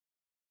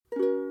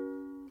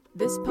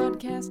This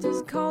podcast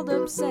is called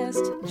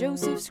Obsessed.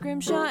 Joseph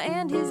Scrimshaw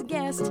and his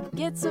guest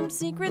get some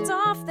secrets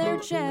off their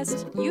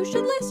chest. You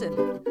should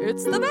listen.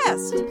 It's the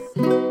best.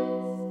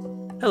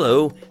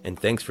 Hello, and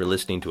thanks for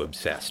listening to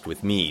Obsessed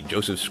with me,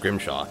 Joseph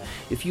Scrimshaw.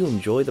 If you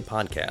enjoy the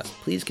podcast,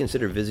 please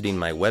consider visiting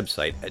my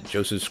website at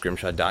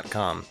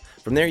josephscrimshaw.com.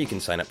 From there, you can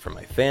sign up for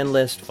my fan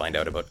list, find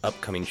out about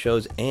upcoming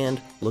shows, and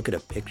look at a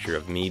picture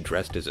of me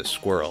dressed as a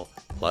squirrel.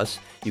 Plus,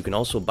 you can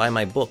also buy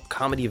my book,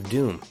 Comedy of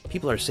Doom.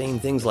 People are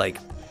saying things like,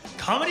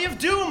 Comedy of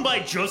Doom by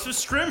Joseph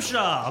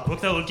Scrimshaw, a book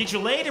that will get you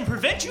laid and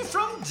prevent you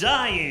from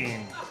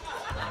dying.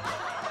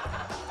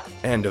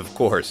 and of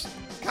course,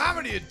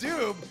 Comedy of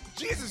Doom?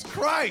 Jesus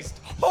Christ!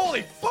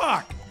 Holy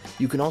fuck!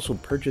 you can also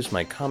purchase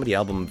my comedy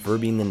album,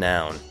 Verbing the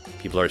Noun.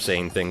 People are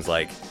saying things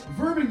like,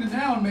 Verbing the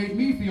Noun made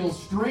me feel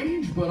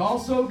strange, but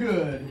also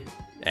good.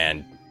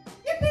 and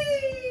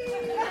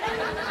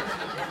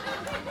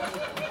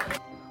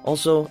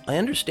Also, I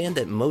understand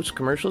that most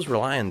commercials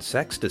rely on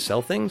sex to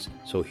sell things,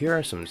 so here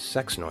are some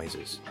sex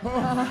noises. Oh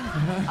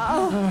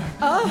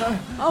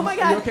my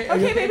god.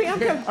 Okay, baby, I'm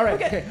coming. All right,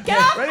 okay. okay. Get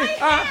off Ready? my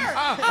hair!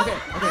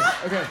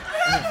 Okay.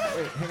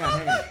 Wait, hang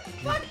on.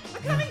 What?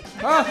 I'm coming.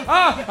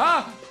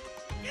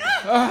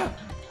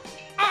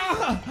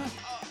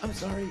 I'm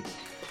sorry.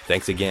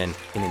 Thanks again,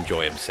 and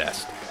enjoy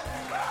Obsessed.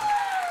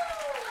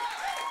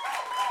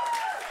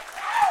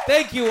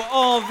 Thank you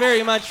all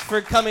very much for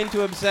coming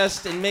to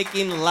Obsessed and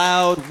making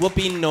loud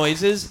whooping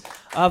noises.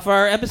 For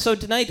our episode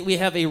tonight, we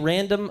have a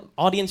random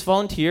audience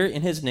volunteer,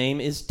 and his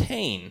name is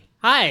Tane.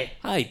 Hi,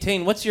 Hi,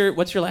 Tane. What's your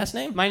last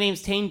name? my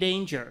name's Tane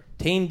Danger.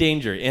 Tane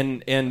Danger.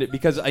 And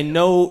because I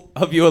know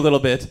of you a little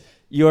bit,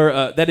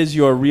 that is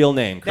your real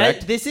name,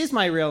 correct? This is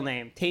my real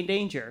name, Tane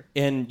Danger.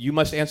 And you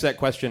must answer that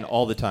question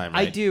all the time,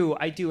 right?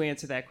 I do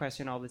answer that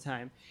question all the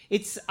time.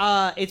 It's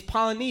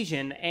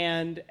Polynesian,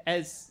 and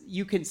as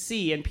you can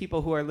see, and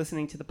people who are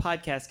listening to the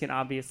podcast can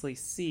obviously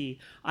see,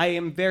 I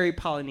am very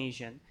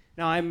Polynesian.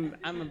 Now, I'm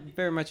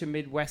very much a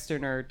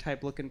Midwesterner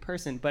type looking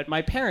person, but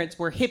my parents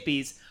were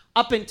hippies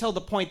up until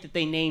the point that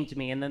they named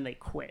me, and then they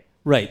quit.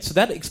 Right, so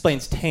that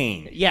explains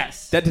Tane.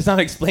 Yes. That does not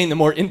explain the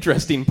more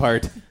interesting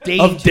part of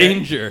Danger.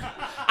 Danger.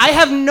 I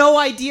have no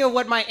idea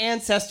what my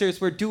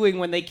ancestors were doing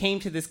when they came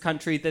to this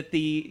country that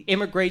the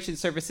immigration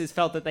services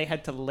felt that they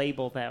had to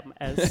label them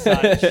as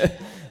such.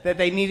 That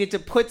they needed to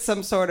put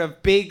some sort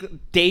of big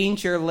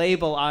danger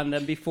label on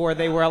them before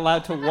they were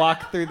allowed to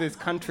walk through this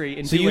country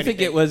and So do you think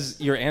anything. it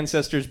was your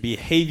ancestors'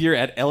 behavior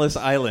at Ellis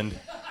Island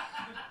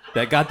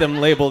that got them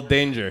labeled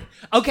Danger?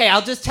 Okay,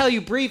 I'll just tell you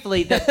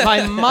briefly that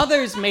my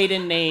mother's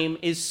maiden name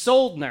is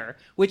Soldner,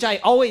 which I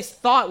always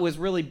thought was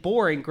really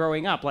boring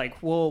growing up. Like,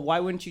 well, why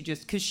wouldn't you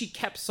just... Because she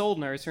kept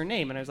Soldner as her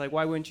name, and I was like,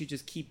 why wouldn't you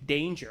just keep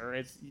Danger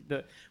as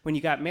when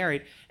you got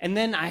married? And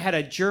then I had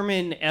a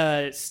German...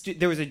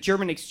 there was a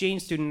German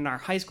exchange student in our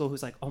high school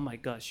who's like, oh my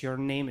gosh, your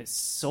name is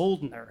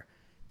Soldner.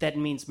 That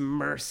means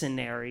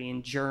mercenary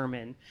in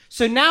German.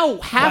 So now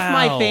half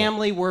my Wow.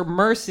 family were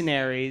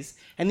mercenaries,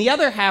 and the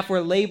other half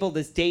were labeled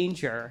as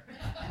Danger.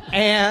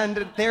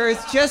 And there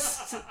is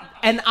just...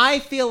 And I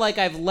feel like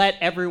I've let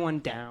everyone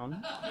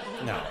down.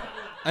 No.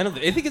 I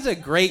think it's a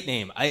great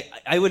name.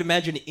 I would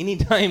imagine any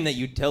time that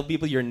you tell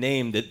people your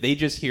name that they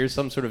just hear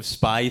some sort of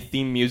spy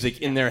theme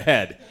music in their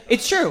head.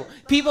 It's true.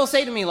 People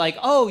say to me, like,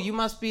 oh, you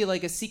must be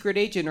like a secret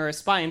agent or a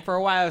spy. And for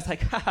a while, I was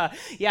like, haha,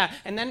 yeah.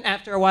 And then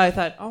after a while, I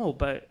thought, oh,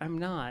 but I'm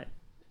not.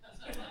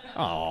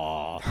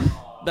 Aww.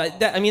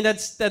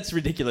 That's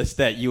ridiculous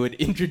that you would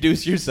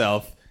introduce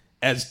yourself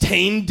as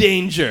Tane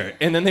Danger,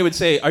 and then they would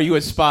say, are you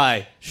a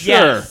spy? Sure.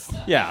 Yes.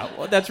 Yeah,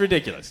 well, that's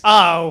ridiculous.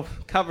 Oh,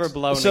 cover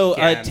blown So,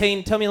 again.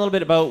 Tane, tell me a little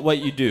bit about what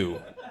you do.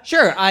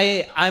 Sure,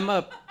 I'm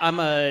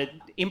a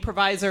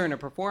improviser and a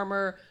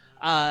performer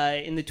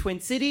in the Twin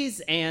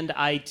Cities, and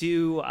I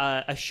do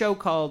a show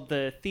called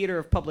the Theater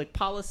of Public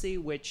Policy,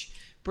 which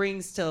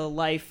brings to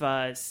life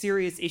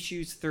serious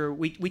issues through...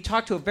 We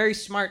talk to a very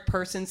smart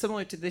person,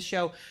 similar to this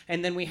show,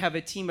 and then we have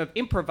a team of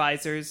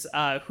improvisers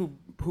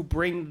who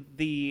bring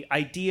the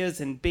ideas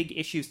and big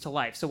issues to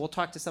life. So we'll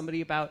talk to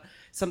somebody about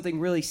something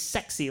really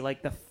sexy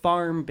like the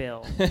Farm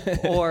Bill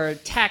or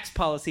tax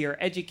policy or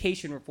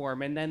education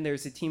reform, and then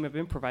there's a team of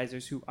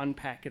improvisers who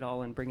unpack it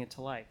all and bring it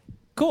to life.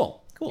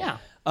 Cool. Yeah.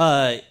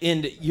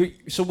 And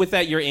so with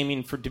that, you're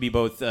aiming to be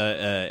both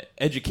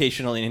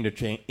educational and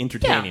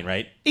entertaining,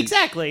 right?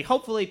 Exactly.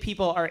 Hopefully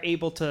people are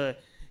able to,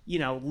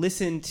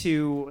 listen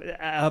to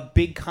a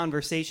big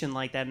conversation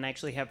like that and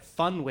actually have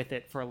fun with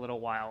it for a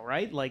little while,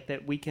 right? Like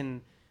that we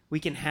can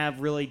have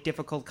really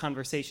difficult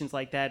conversations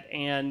like that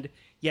and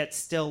yet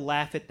still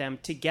laugh at them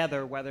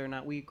together whether or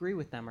not we agree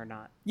with them or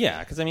not. Yeah,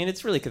 because,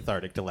 it's really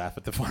cathartic to laugh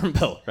at the Farm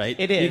Bill, right?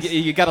 It is.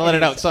 You got to let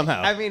it out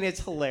somehow.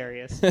 It's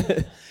hilarious.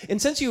 And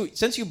since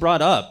you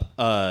brought up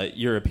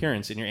your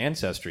appearance and your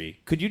ancestry,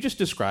 could you just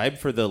describe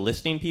for the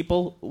listening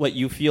people what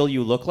you feel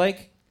you look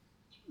like?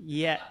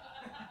 Yeah.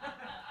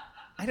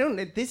 I don't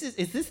know.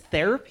 Is this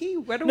therapy?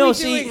 What are No, we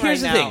see, doing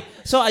here's right the now? thing.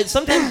 So I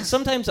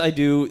sometimes I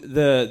do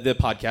the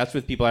podcast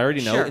with people I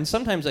already know, Sure. and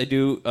sometimes I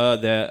do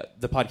the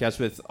podcast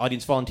with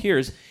audience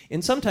volunteers,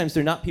 and sometimes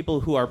they're not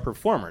people who are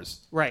performers.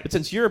 Right. But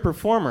since you're a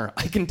performer,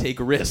 I can take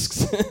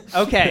risks.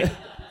 Okay.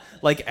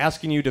 Like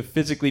asking you to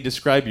physically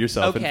describe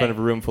yourself in Okay. front of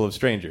a room full of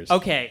strangers.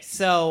 Okay,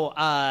 so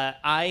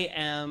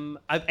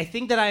I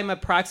think that I'm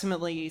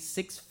approximately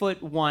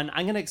 6'1".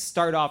 I'm gonna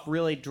start off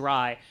really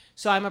dry.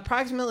 So I'm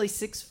approximately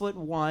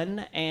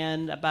 6'1"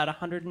 and about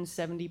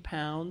 170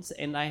 pounds,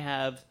 and I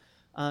have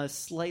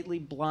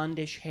slightly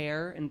blondish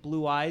hair and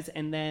blue eyes,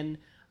 and then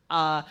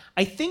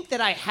I think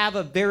that I have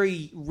a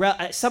very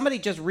somebody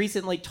just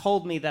recently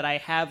told me that I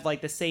have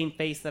like the same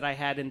face that I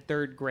had in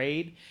 3rd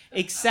grade,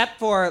 except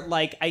for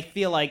like I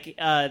feel like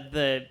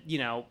the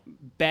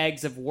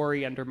bags of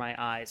worry under my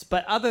eyes.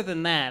 But other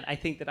than that, I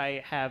think that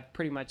I have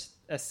pretty much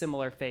a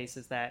similar face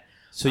as that.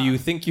 So you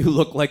think you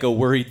look like a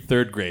worried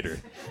 3rd grader.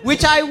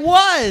 Which I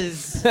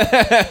was.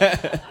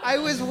 I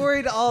was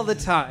worried all the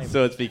time.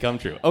 So it's become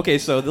true. Okay,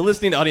 so the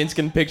listening audience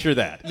can picture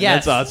that.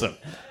 Yes. That's awesome.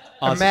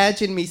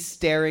 Imagine me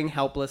staring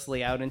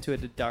helplessly out into a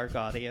dark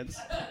audience.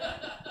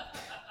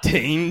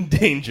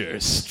 Danger,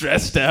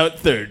 stressed out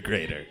 3rd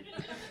grader.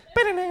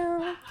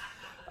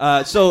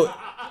 So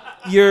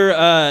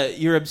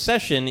your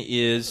obsession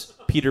is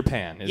Peter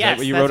Pan. Is Yes, that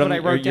what you that's wrote what on I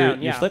wrote your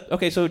down, yeah. slip?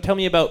 Okay, so tell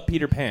me about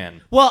Peter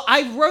Pan. Well,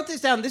 I wrote this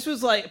down. This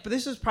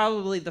was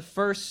probably the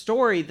first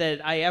story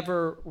that I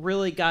ever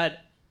really got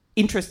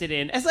interested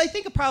in, as I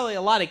think probably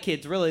a lot of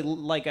kids really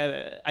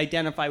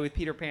identify with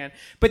Peter Pan.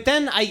 But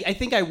then I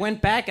think I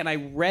went back and I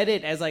read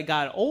it as I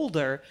got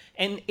older,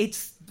 and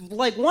it's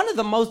like one of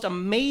the most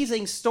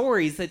amazing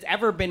stories that's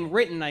ever been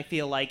written, I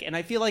feel like, and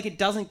I feel like it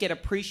doesn't get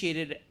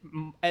appreciated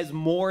as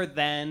more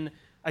than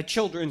a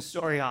children's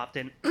story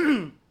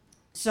often.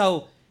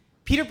 So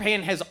Peter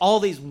Pan has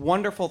all these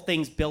wonderful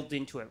things built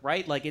into it,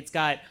 right? Like it's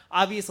got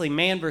obviously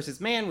man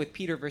versus man with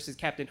Peter versus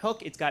Captain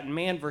Hook. It's got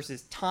man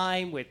versus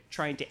time with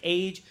trying to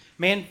age.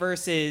 Man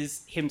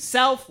versus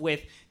himself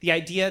with the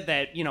idea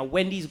that,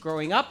 Wendy's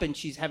growing up and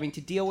she's having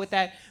to deal with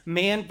that.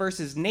 Man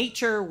versus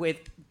nature with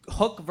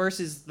Hook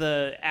versus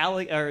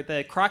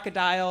the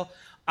crocodile.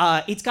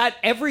 It's got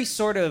every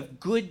sort of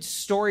good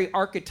story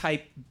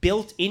archetype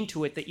built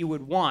into it that you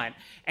would want.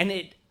 And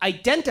it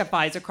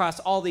identifies across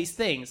all these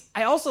things.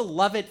 I also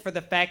love it for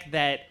the fact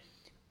that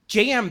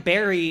J.M.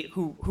 Barrie,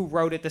 who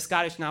wrote it, the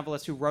Scottish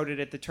novelist who wrote it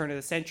at the turn of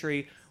the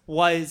century,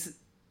 was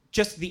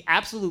just the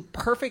absolute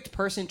perfect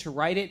person to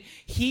write it.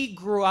 He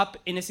grew up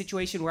in a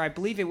situation where I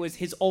believe it was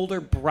his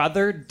older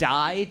brother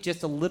died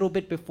just a little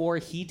bit before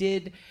he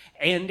did,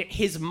 and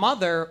his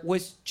mother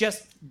was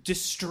just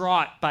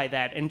distraught by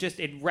that, and just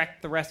it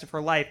wrecked the rest of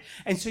her life.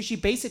 And so she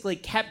basically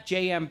kept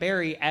J.M.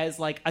 Barrie as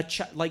like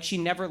like she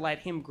never let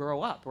him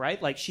grow up,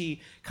 right? Like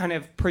she kind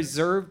of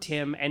preserved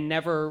him and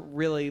never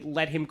really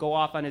let him go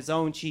off on his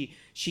own.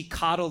 She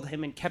coddled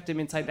him and kept him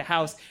inside the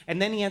house.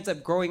 And then he ends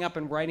up growing up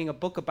and writing a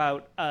book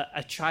about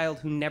a child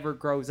who never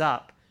grows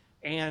up.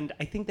 And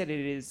I think that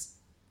it is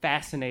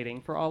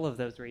fascinating for all of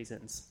those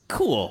reasons.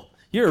 Cool.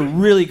 You're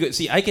really good.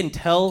 See, I can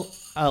tell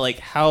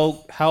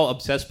how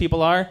obsessed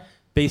people are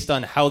based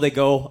on how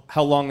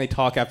long they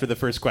talk after the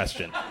first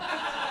question.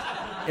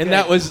 And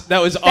that was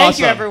awesome. Thank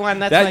you, everyone.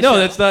 That's my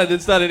show.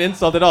 That's not an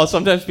insult at all.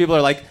 Sometimes people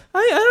are like,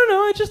 I don't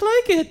know, I just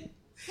like it.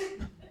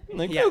 I'm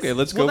like, Yes. okay,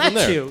 let's Well, go from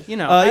that's there.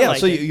 you. I like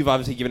so it. you've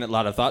obviously given it a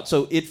lot of thought.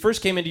 So it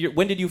first came into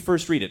when did you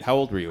first read it? How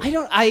old were you?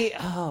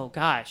 Oh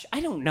gosh, I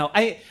don't know.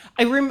 I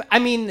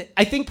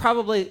think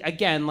probably,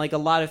 again, like a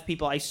lot of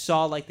people, I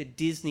saw like the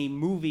Disney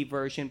movie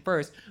version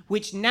first,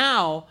 which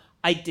now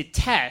I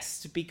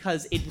detest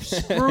because it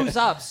screws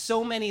up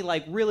so many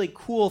like really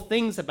cool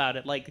things about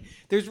it. Like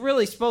there's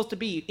really supposed to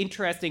be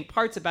interesting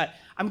parts about it.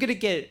 I'm gonna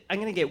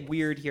get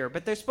weird here,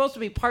 but there's supposed to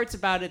be parts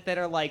about it that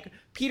are like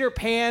Peter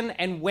Pan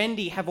and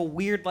Wendy have a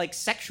weird like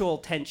sexual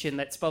tension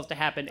that's supposed to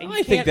happen. And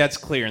I think that's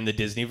clear in the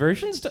Disney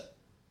versions.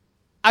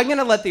 I'm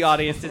gonna let the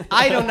audience.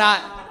 I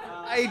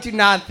do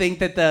not think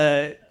that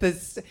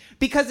the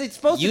because it's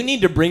supposed. You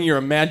need to bring your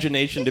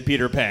imagination to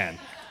Peter Pan.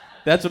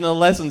 That's one of the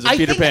lessons of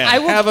Peter Pan. I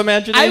will, have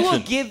imagination. I will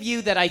give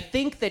you that I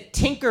think that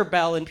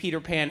Tinkerbell and Peter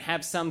Pan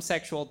have some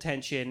sexual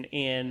tension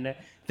in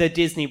the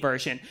Disney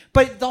version.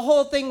 But the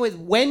whole thing with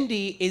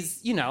Wendy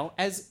is,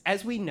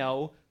 as we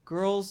know,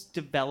 girls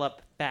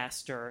develop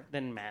faster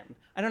than men.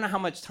 I don't know how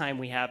much time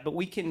we have, but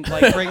we can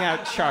bring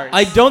out charts.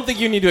 I don't think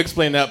you need to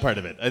explain that part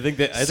of it. I think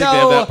they have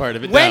that part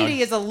of it Wendy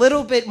down. is a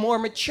little bit more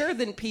mature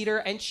than Peter,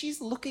 and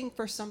she's looking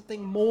for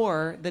something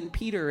more than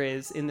Peter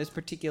is in this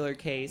particular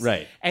case.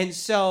 Right. And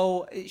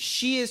so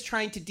she is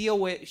trying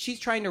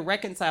to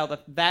reconcile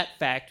that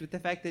fact with the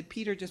fact that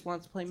Peter just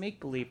wants to play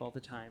make-believe all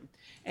the time.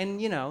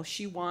 And,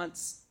 she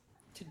wants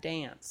to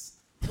dance.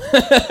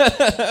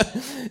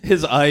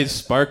 His eyes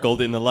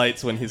sparkled in the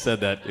lights when he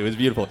said that. It was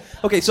beautiful.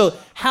 Okay, so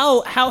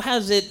how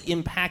has it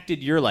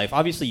impacted your life?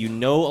 Obviously, you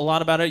know a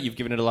lot about it. You've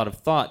given it a lot of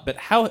thought. But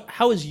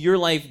how is your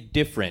life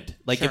different?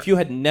 Like, Sure. if you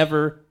had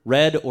never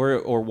read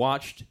or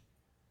watched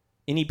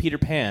any Peter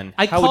Pan,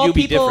 I how call would you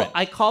be people. different?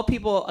 I call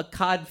people a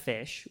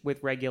codfish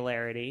with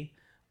regularity,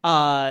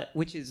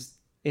 which is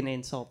an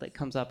insult that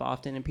comes up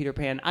often in Peter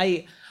Pan.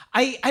 I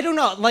don't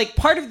know. Like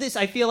part of this,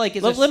 I feel like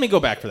is Let me go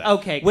back for that.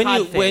 Okay, when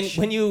codfish.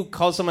 when you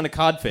call someone a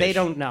codfish, They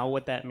don't know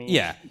what that means.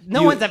 Yeah.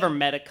 No one's ever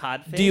met a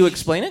codfish. Do you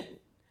explain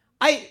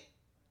it?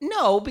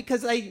 No,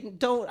 because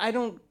I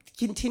don't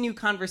continue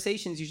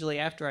conversations usually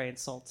after I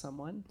insult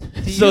someone.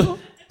 Do you?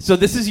 So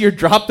this is your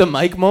drop the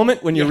mic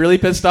moment when you're really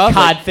pissed off,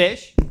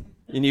 Codfish.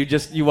 and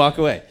you walk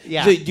away.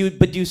 Yeah. So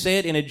do you say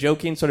it in a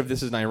joking sort of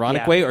this is an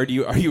ironic Yeah. way, or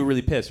are you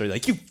really pissed? Or are you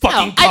like you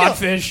fucking No,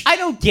 codfish? I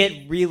don't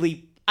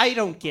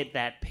get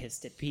that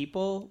pissed at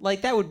people.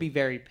 Like that would be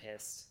very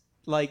pissed.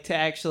 Like to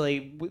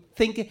actually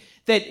think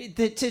that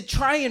to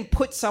try and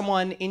put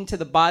someone into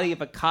the body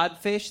of a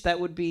codfish, that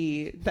would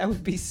be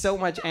so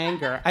much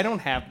anger. I don't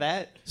have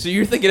that. So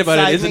you're thinking about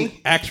it as Inside an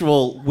me.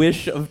 actual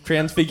wish of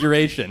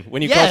transfiguration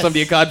when you call Yes.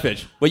 somebody a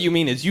codfish. What you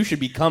mean is you should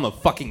become a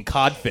fucking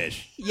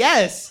codfish.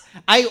 Yes,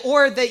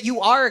 or that you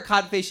are a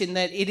codfish and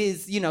that it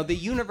is, the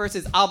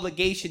universe's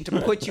obligation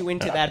to put you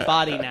into that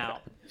body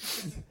now.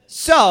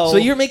 So So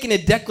you're making a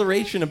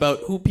declaration about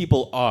who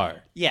people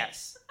are.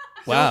 yes.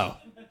 Wow.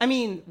 I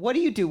mean, what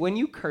do you do when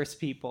you curse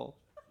people?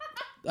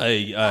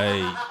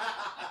 I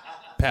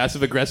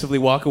passive aggressively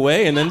walk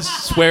away and then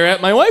swear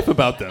at my wife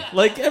about them,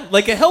 like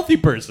a healthy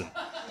person.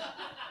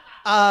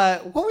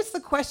 What was the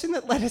question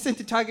that led us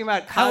into talking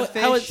about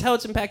codfish? How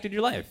it's impacted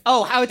your life?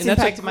 Oh, how it's And that's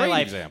a impacted my great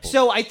life. example.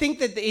 So I think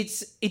that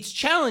it's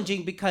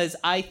challenging because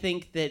I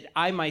think that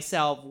I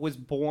myself was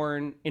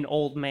born an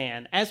old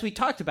man. As we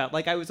talked about,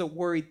 like I was a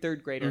worried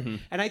third grader. Mm-hmm.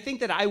 And I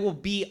think that I will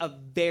be a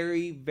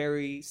very,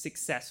 very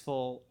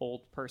successful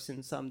old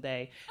person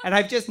someday. And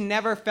I've just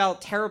never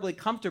felt terribly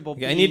comfortable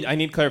Okay, being... I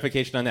need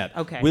clarification on that.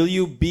 Okay. Will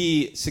you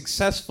be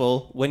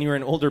successful when you're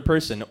an older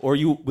person, or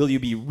will you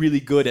be really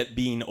good at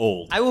being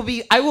old? I will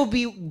be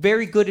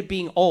very good at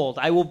being old.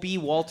 I will be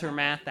Walter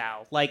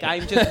Matthau. Like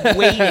I'm just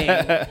waiting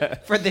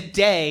for the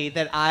day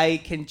that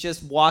I can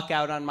just walk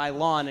out on my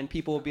lawn and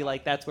people will be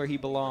like, that's where he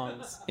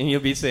belongs. And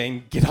you'll be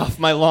saying, "Get off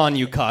my lawn,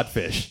 you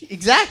codfish."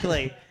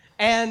 Exactly.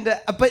 And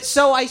but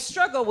so I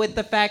struggle with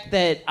the fact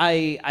that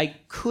I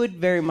could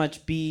very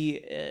much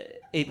be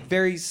a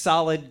very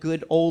solid,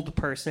 good old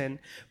person,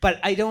 but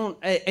I don't.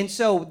 And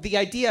so the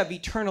idea of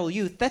eternal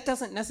youth, that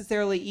doesn't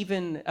necessarily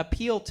even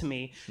appeal to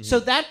me. Mm-hmm. So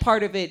that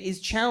part of it is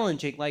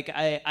challenging. Like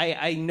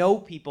I know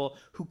people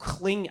who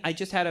cling. I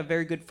just had a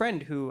very good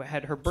friend who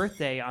had her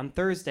birthday on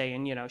Thursday,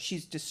 and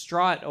she's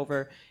distraught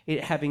over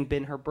it having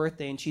been her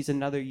birthday, and she's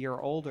another year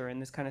older,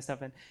 and this kind of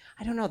stuff. And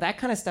I don't know, that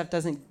kind of stuff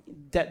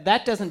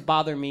doesn't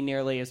bother me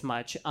nearly as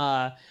much.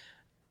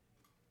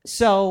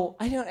 So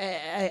I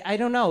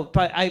don't know,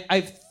 but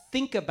I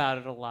think about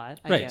it a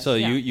lot. I Right. guess. So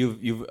Yeah.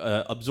 you've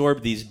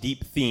absorbed these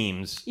deep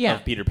themes Yeah.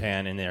 of Peter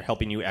Pan, and they're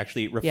helping you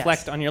actually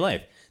reflect on your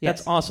life.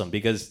 That's Yes. awesome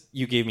because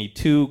you gave me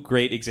two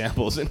great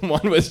examples, and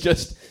one was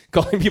just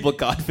calling people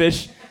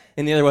codfish,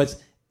 and the other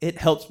was it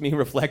helps me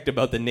reflect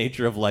about the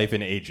nature of life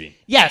and aging.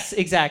 Yes,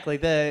 exactly.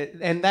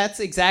 And that's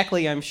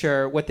exactly, I'm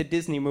sure, what the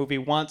Disney movie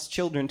wants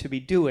children to be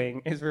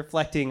doing is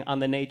reflecting on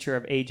the nature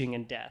of aging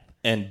and death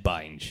And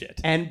buying shit.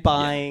 and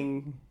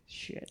buying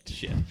shit.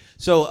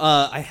 So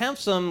I have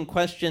some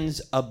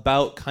questions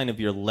about kind of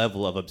your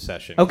level of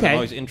obsession. Okay. I'm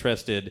always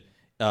interested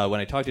when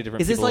I talk to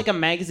different Is people. this like a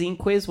magazine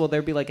quiz? Will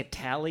there be like a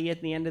tally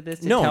at the end of this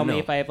to No, tell no. me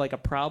if I have like a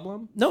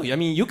problem? No, I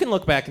mean, you can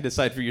look back and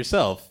decide for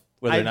yourself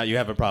whether or not you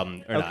have a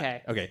problem or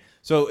Okay. not. Okay.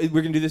 So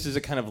we're going to do this as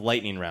a kind of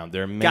lightning round.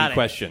 There are many Got it.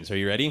 questions. Are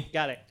you ready?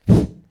 Got it.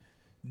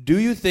 Do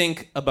you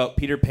think about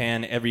Peter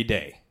Pan every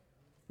day?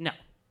 No.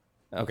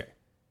 Okay.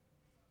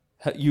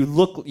 You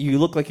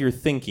look like you're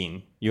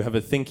thinking. You have a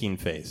thinking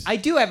face. I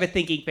do have a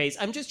thinking face.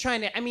 I'm just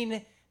trying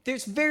to,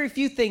 there's very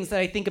few things that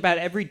I think about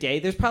every day.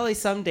 There's probably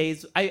some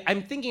days,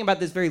 I'm thinking about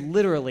this very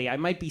literally. I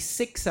might be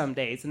sick some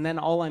days, and then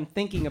all I'm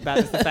thinking about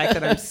is the fact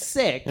that I'm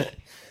sick.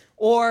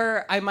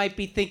 Or I might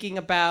be thinking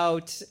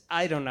about,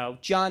 I don't know,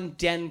 John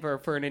Denver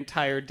for an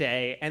entire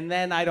day, and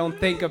then I don't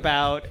think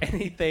about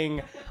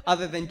anything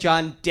other than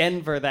John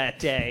Denver that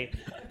day.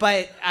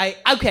 But I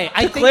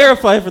think...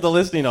 Clarify for the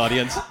listening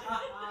audience.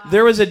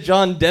 There was a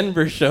John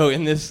Denver show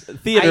in this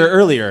theater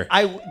earlier.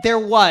 There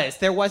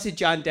was a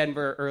John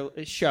Denver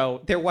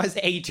show. There was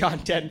a John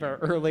Denver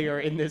earlier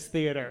in this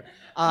theater.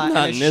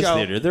 Not in this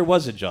theater. There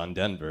was a John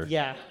Denver.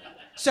 Yeah.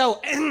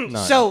 So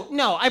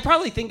no, I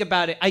probably think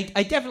about it. I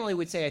definitely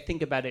would say I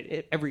think about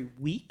it every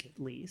week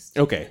at least.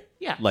 Okay.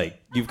 Yeah.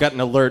 Like you've got an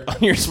alert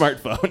on your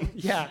smartphone.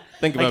 Yeah.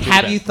 Think about like, Peter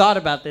have Pan. you thought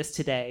about this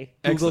today?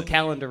 Google Excellent.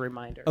 Calendar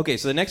reminder. Okay,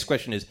 so the next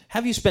question is,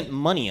 have you spent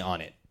money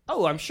on it?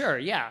 Oh, I'm sure,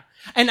 yeah.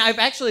 And I've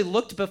actually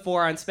looked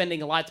before on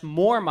spending a lot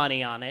more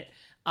money on it.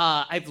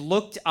 I've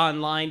looked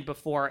online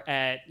before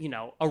at,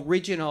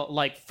 original,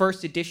 like,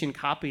 first edition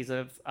copies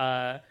of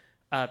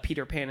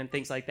Peter Pan and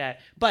things like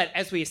that. But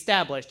as we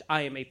established,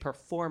 I am a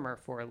performer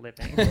for a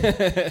living.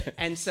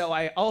 And so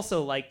I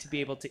also like to be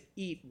able to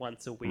eat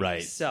once a week.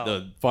 Right. So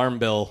The Farm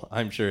Bill,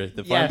 I'm sure.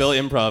 The Farm Yes. Bill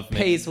Improv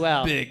Pays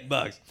well. Big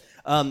bucks.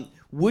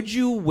 Would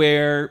you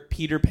wear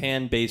Peter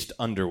Pan-based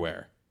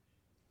underwear?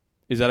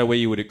 Is that a way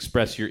you would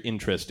express your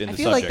interest in I the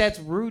feel subject? like that's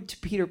rude to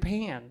Peter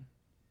Pan.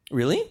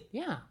 Really?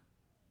 Yeah.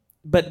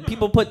 But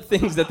people put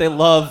things that they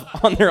love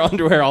on their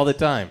underwear all the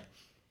time.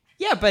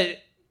 Yeah, but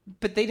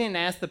they didn't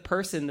ask the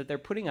person that they're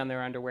putting on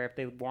their underwear if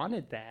they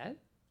wanted that.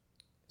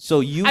 So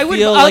you I would,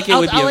 feel I'll, like it I'll,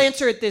 would be I'll a-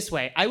 answer it this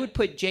way. I would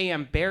put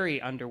J.M.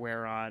 Barrie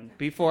underwear on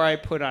before I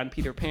put on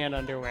Peter Pan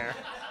underwear.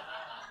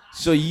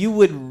 So you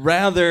would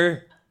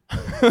rather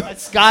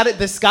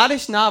The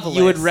Scottish novelist.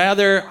 you would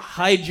rather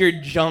hide your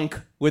junk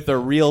with a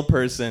real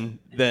person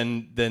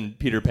than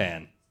Peter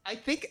Pan. I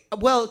think,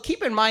 well,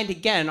 keep in mind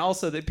again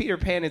also that Peter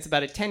Pan is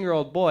about a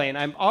 10-year-old boy, and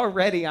I'm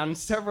already on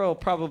several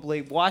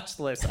probably watch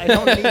lists. I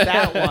don't need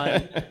that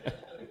one.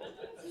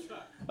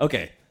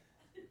 Okay.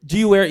 Do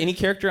you wear any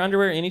character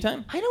underwear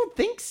anytime? I don't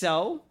think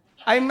so.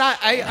 I'm not,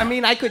 I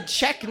mean, I could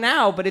check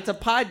now, but it's a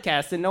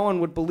podcast, and no one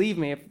would believe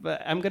me.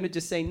 I'm going to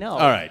just say no.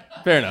 All right,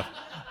 fair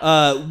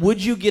enough.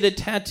 Would you get a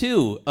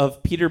tattoo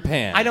of Peter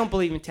Pan? I don't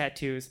believe in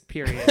tattoos,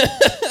 period.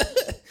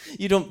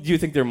 You don't? Do you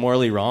think they're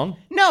morally wrong?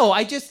 No,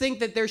 I just think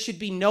that there should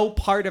be no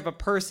part of a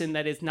person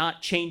that is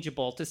not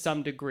changeable to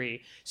some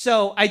degree.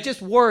 So I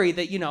just worry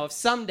that, if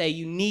someday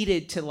you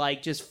needed to,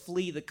 like, just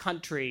flee the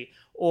country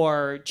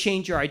or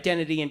change your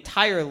identity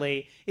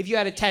entirely, if you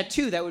had a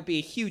tattoo, that would be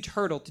a huge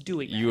hurdle to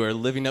doing that. You are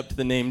living up to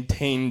the name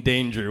Tane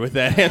Danger with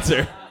that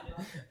answer.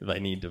 If I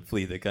need to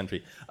flee the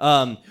country.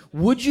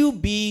 Would you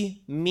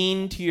be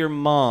mean to your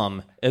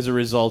mom as a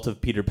result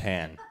of Peter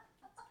Pan?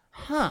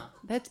 Huh,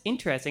 that's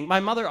interesting.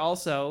 My mother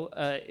also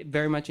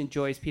very much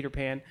enjoys Peter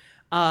Pan.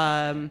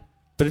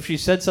 But if she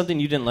said something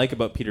you didn't like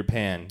about Peter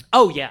Pan,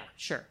 Oh, yeah,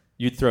 sure.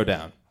 you'd throw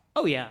down.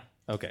 Oh, yeah.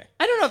 Okay.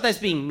 I don't know if that's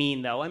being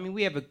mean, though. I mean,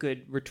 we have a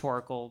good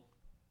rhetorical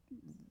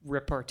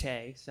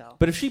repartee, so.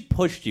 But if she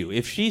pushed you,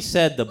 if she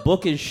said the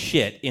book is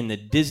shit and the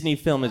Disney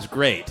film is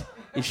great,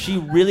 if she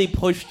really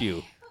pushed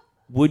you,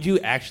 would you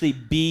actually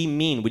be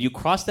mean? Would you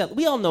cross that?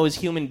 We all know as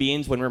human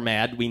beings when we're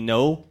mad, we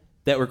know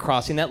that we're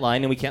crossing that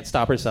line and we can't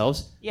stop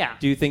ourselves. Yeah.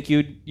 Do you think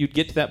you'd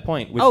get to that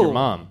point with your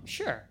mom?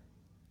 Sure.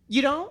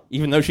 You don't?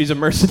 Even though she's a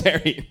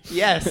mercenary.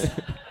 Yes.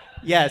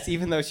 Yes,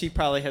 even though she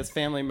probably has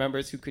family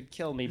members who could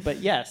kill me. But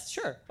yes,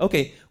 sure.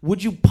 Okay.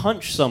 Would you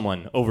punch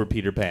someone over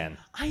Peter Pan?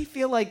 I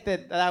feel like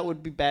that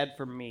would be bad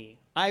for me.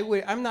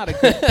 I'm not a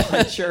good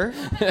puncher.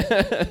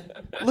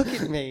 Look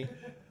at me.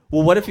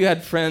 Well, what if you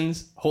had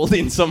friends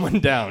holding someone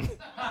down?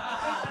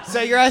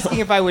 So you're asking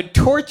if I would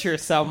torture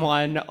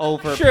someone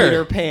over Sure.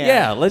 Peter Pan?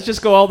 Yeah, let's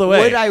just go all the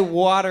way. Would I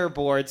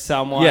waterboard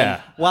someone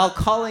Yeah. while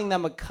calling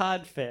them a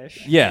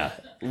codfish? Yeah.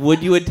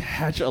 Would you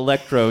attach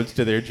electrodes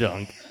to their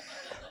junk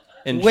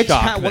and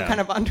shock them? What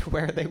kind of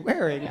underwear are they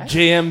wearing?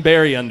 J.M.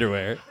 Barrie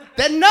underwear.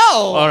 Then no!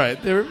 All right,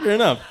 fair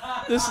enough.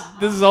 This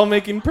is all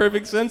making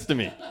perfect sense to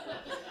me.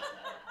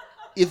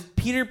 If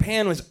Peter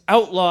Pan was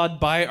outlawed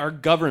by our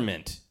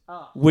government,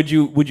 would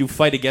you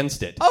fight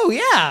against it? Oh,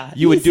 yeah.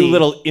 You would do easy.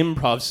 little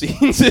improv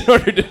scenes in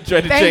order to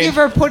try to Thank change. you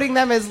for putting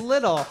them as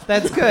little.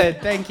 That's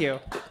good. Thank you.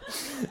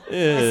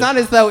 It's not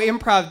as though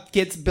improv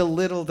gets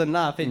belittled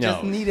enough. It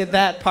just No. needed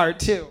that part,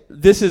 too.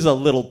 This is a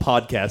little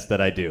podcast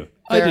that I do.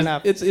 Fair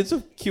enough. It's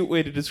a cute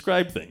way to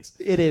describe things.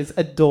 It is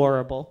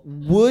adorable.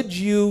 Would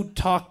you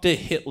talk to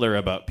Hitler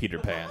about Peter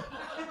Pan?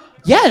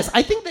 Yes,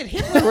 I think that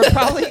Hitler would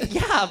probably...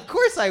 Yeah, of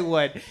course I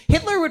would.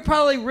 Hitler would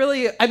probably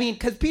really... I mean,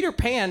 because Peter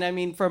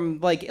Pan, from,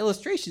 like,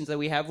 illustrations that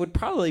we have, would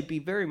probably be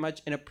very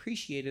much an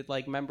appreciated,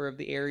 like, member of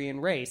the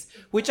Aryan race,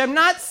 which I'm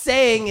not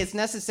saying is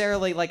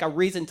necessarily, like, a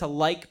reason to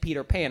like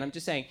Peter Pan. I'm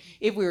just saying,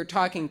 if we were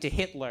talking to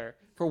Hitler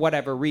for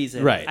whatever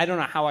reason... Right. I don't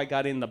know how I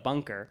got in the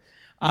bunker.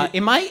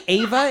 Am I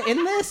Ava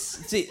in this?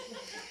 See,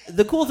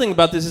 the cool thing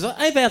about this is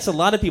I've asked a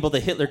lot of people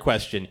the Hitler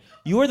question.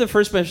 You are the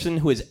first person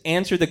who has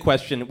answered the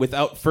question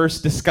without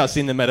first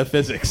discussing the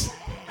metaphysics.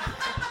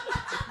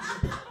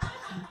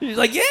 He's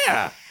like,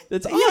 yeah,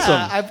 that's awesome.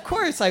 Yeah, of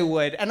course I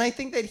would. And I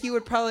think that he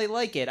would probably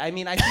like it. I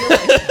mean, I feel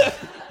like...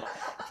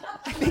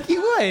 I think he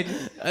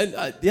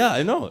would. Yeah,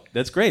 I know.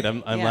 That's great.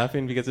 I'm Yeah.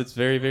 laughing because it's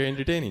very, very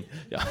entertaining.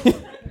 Yeah.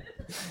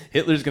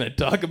 Hitler's going to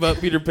talk about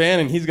Peter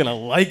Pan and he's going to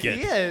like it.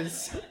 He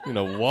is. I'm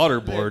going to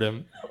waterboard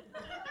him.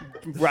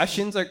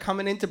 Russians are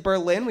coming into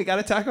Berlin. We got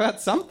to talk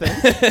about something.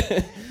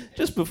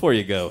 Just before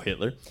you go,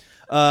 Hitler.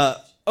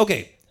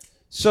 Okay,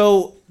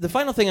 so the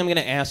final thing I'm going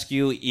to ask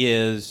you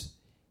is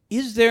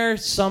there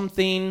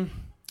something...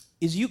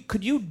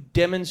 Could you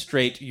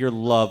demonstrate your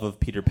love of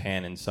Peter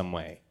Pan in some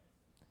way?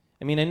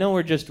 I mean, I know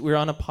we're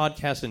on a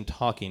podcast and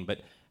talking,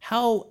 but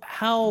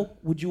how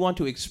would you want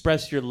to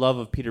express your love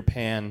of Peter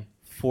Pan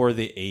for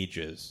the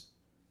ages?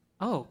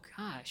 Oh,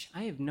 gosh.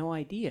 I have no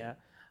idea.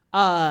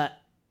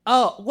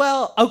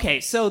 Okay.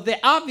 So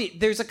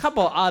there's a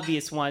couple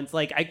obvious ones.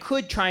 Like, I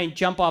could try and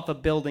jump off a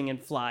building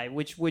and fly,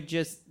 which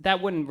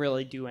that wouldn't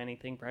really do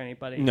anything for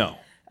anybody. No.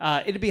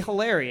 It'd be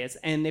hilarious.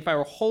 And if I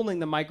were holding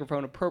the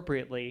microphone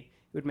appropriately,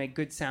 it would make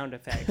good sound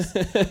effects.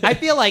 I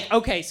feel like,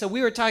 okay, so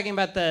we were talking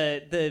about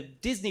the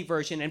Disney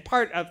version, and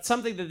part of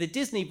something that the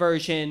Disney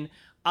version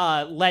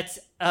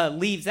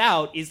leaves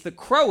out is the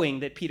crowing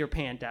that Peter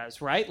Pan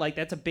does, right? Like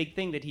that's a big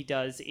thing that he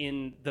does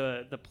in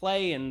the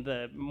play and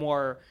the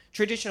more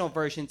traditional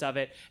versions of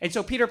it. And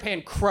so Peter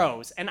Pan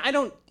crows, and I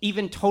don't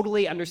even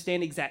totally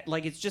understand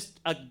like it's just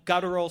a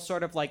guttural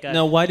sort of like a.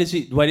 No, when does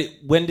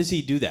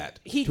he do that?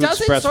 He To does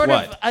it express sort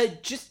what? of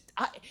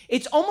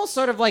it's almost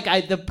sort of like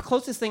the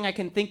closest thing I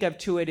can think of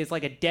to it is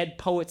like a Dead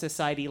Poet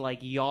Society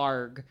like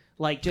yarg.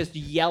 Like just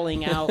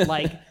yelling out,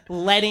 like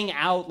letting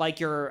out like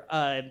your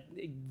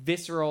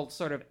visceral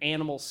sort of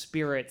animal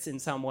spirits in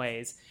some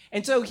ways.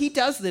 And so he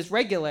does this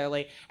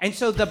regularly. And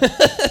so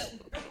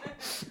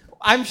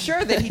I'm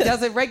sure that he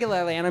does it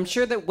regularly. And I'm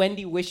sure that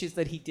Wendy wishes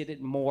that he did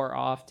it more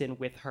often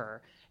with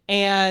her.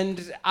 And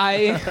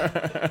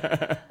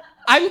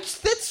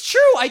that's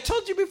true. I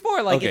told you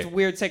before, like Okay. it's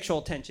weird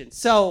sexual tension.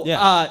 So,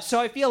 Yeah. so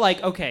I feel like,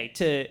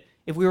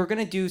 if we were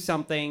going to do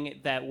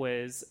something that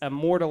was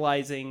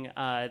immortalizing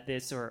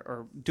this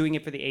or doing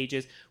it for the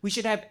ages, we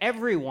should have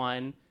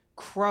everyone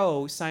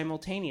crow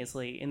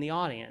simultaneously in the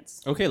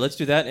audience. Okay, let's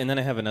do that, and then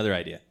I have another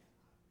idea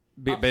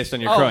based on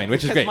your crowing, which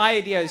is because great. my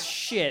idea is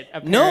shit.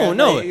 No,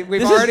 apparently. We're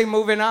this is- already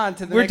moving on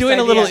to the We're next doing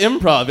a idea. little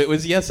improv. It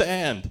was yes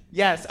and.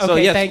 Yes. Okay. So,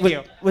 yes, thank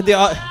you. With the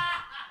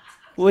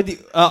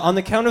on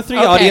the count of three,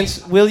 Okay.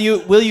 audience, will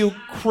you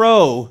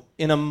crow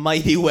in a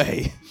mighty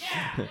way?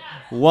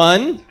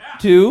 1,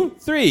 2,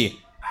 3.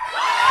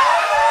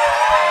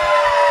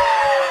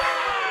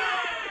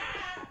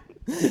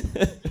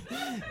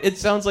 It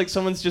sounds like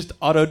someone's just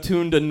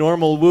auto-tuned a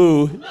normal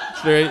woo.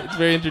 It's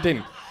very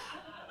entertaining.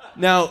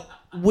 Now,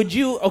 would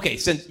you? Okay,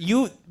 since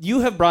you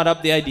have brought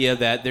up the idea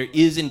that there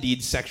is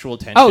indeed sexual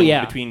tension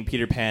between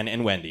Peter Pan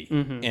and Wendy,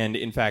 and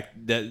in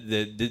fact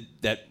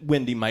that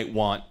Wendy might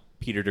want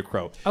Peter to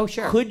crow. Oh,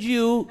 sure. Could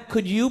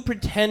you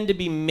pretend to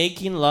be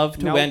making love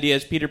to Nope. Wendy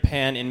as Peter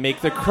Pan and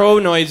make the crow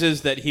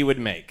noises that he would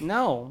make?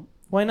 No.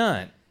 Why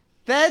not?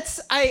 That's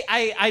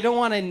I don't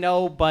want to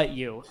know but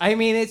you. I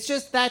mean, it's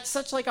just that's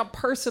such like a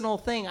personal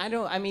thing.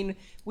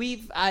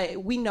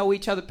 We know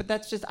each other, but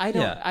that's just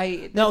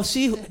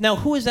Now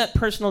who is that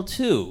personal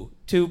to?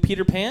 To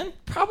Peter Pan?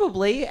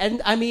 probably.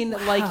 And I mean,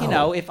 like,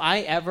 if I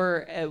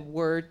ever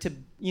were to,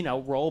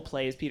 role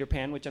play as Peter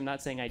Pan, which I'm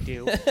not saying I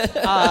do,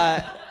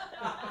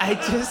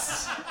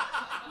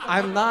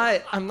 I'm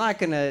not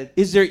gonna.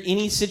 Is there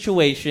any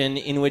situation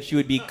in which you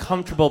would be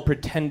comfortable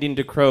pretending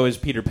to crow as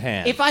Peter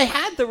Pan? If I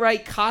had the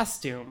right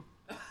costume.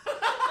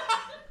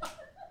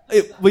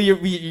 Well,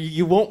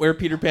 you won't wear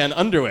Peter Pan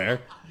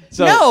underwear.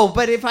 So No,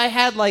 but if I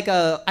had like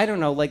a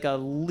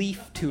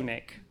leaf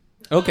tunic.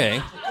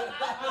 Okay.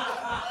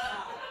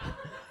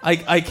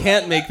 I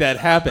can't make that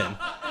happen.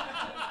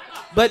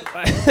 But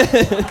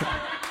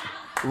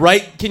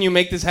can you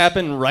make this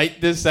happen right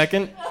this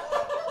second?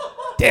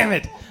 Damn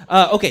it.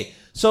 Okay.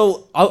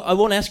 So I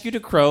won't ask you to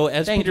crow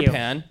as Thank Peter you.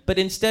 Pan, but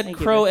instead Thank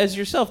you, crow Ben. as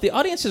yourself. The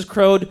audience has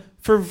crowed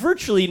for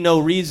virtually no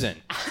reason.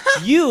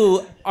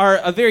 You are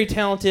a very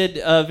talented,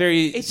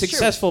 very It's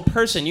successful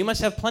person. You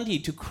must have plenty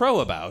to crow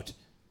about.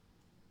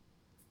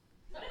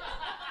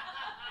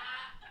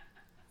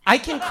 I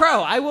can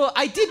crow.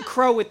 I did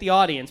crow with the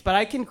audience, but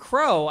I can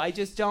crow. I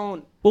just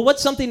don't. Well,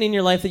 what's something in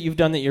your life that you've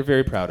done that you're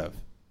very proud of?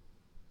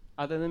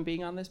 Other than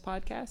being on this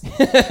podcast?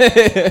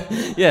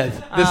 Yes,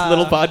 this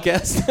little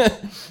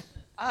podcast.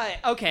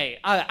 Okay.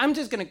 I'm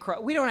just going to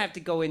crow. We don't have to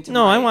go into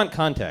No, I want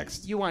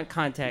context. You want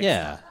context.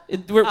 Yeah,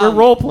 we're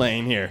role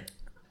playing here.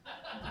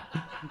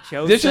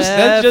 Joseph.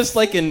 That's just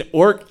like an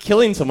orc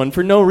killing someone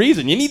for no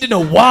reason. You need to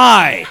know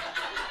why.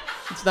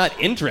 It's not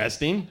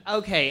interesting.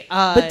 Okay.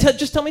 But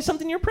just tell me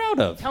something you're proud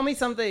of. Tell me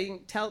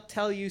something.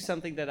 Tell you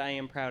something that I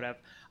am proud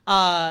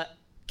of.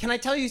 Can I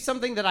tell you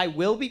something that I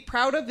will be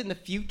proud of in the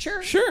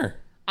future? Sure.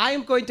 I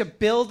am going to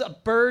build a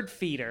bird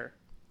feeder.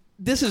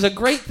 This is a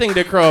great thing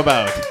to crow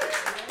about.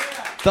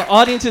 The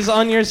audience is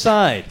on your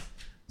side.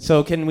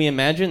 So can we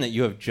imagine that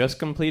you have just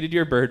completed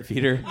your bird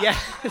feeder?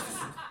 Yes.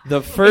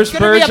 The first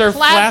birds are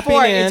flapping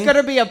in. It's going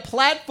to be a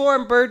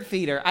platform bird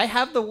feeder. I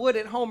have the wood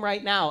at home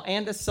right now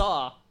and a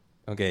saw.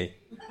 Okay.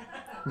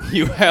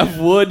 You have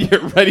wood.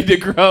 You're ready to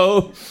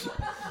grow.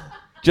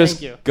 Just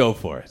Thank you. go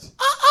for it.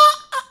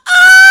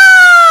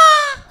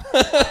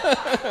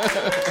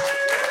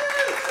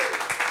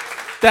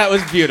 That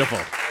was beautiful.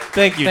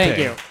 Thank you, Thank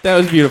Tay. you. That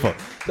was beautiful.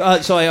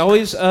 So I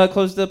always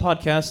close the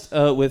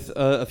podcast with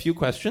a few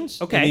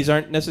questions. Okay. And these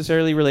aren't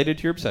necessarily related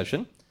to your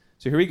obsession.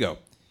 So here we go.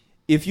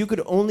 If you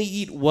could only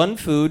eat one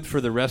food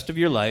for the rest of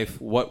your life,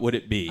 what would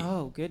it be?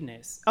 Oh,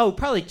 goodness. Oh,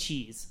 probably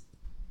cheese.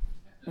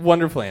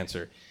 Wonderful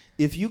answer.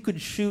 If you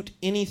could shoot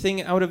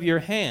anything out of your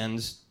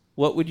hands,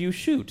 what would you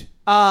shoot?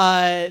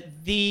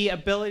 The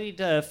ability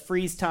to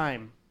freeze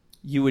time.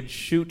 You would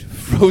shoot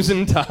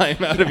frozen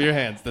time out of your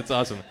hands. That's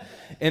awesome.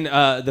 And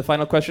the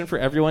final question for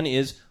everyone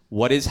is,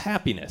 what is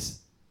happiness?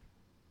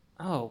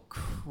 Oh,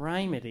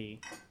 criminy.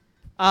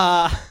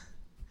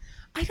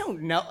 I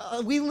don't know.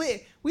 We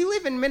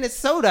live in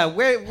Minnesota.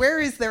 Where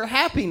is there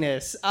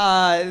happiness?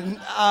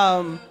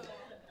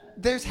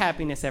 There's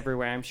happiness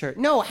everywhere, I'm sure.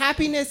 No,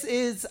 happiness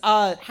is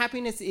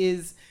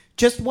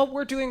just what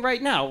we're doing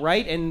right now,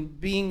 right? And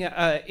being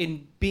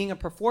a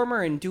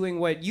performer and doing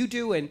what you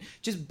do, and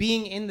just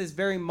being in this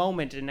very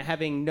moment and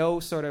having no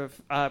sort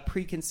of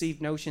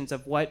preconceived notions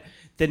of what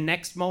the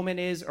next moment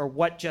is or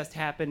what just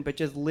happened, but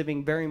just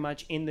living very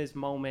much in this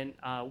moment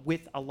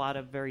with a lot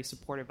of very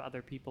supportive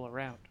other people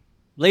around.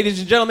 Ladies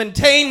and gentlemen,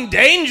 Tane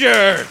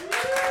Danger!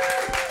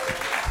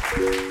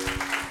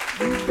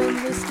 You've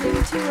been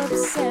listening to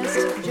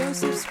Obsessed.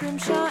 Joseph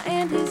Scrimshaw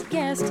and his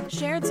guest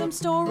shared some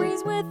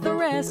stories with the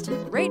rest.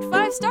 Rate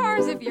 5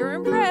 stars if you're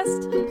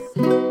impressed.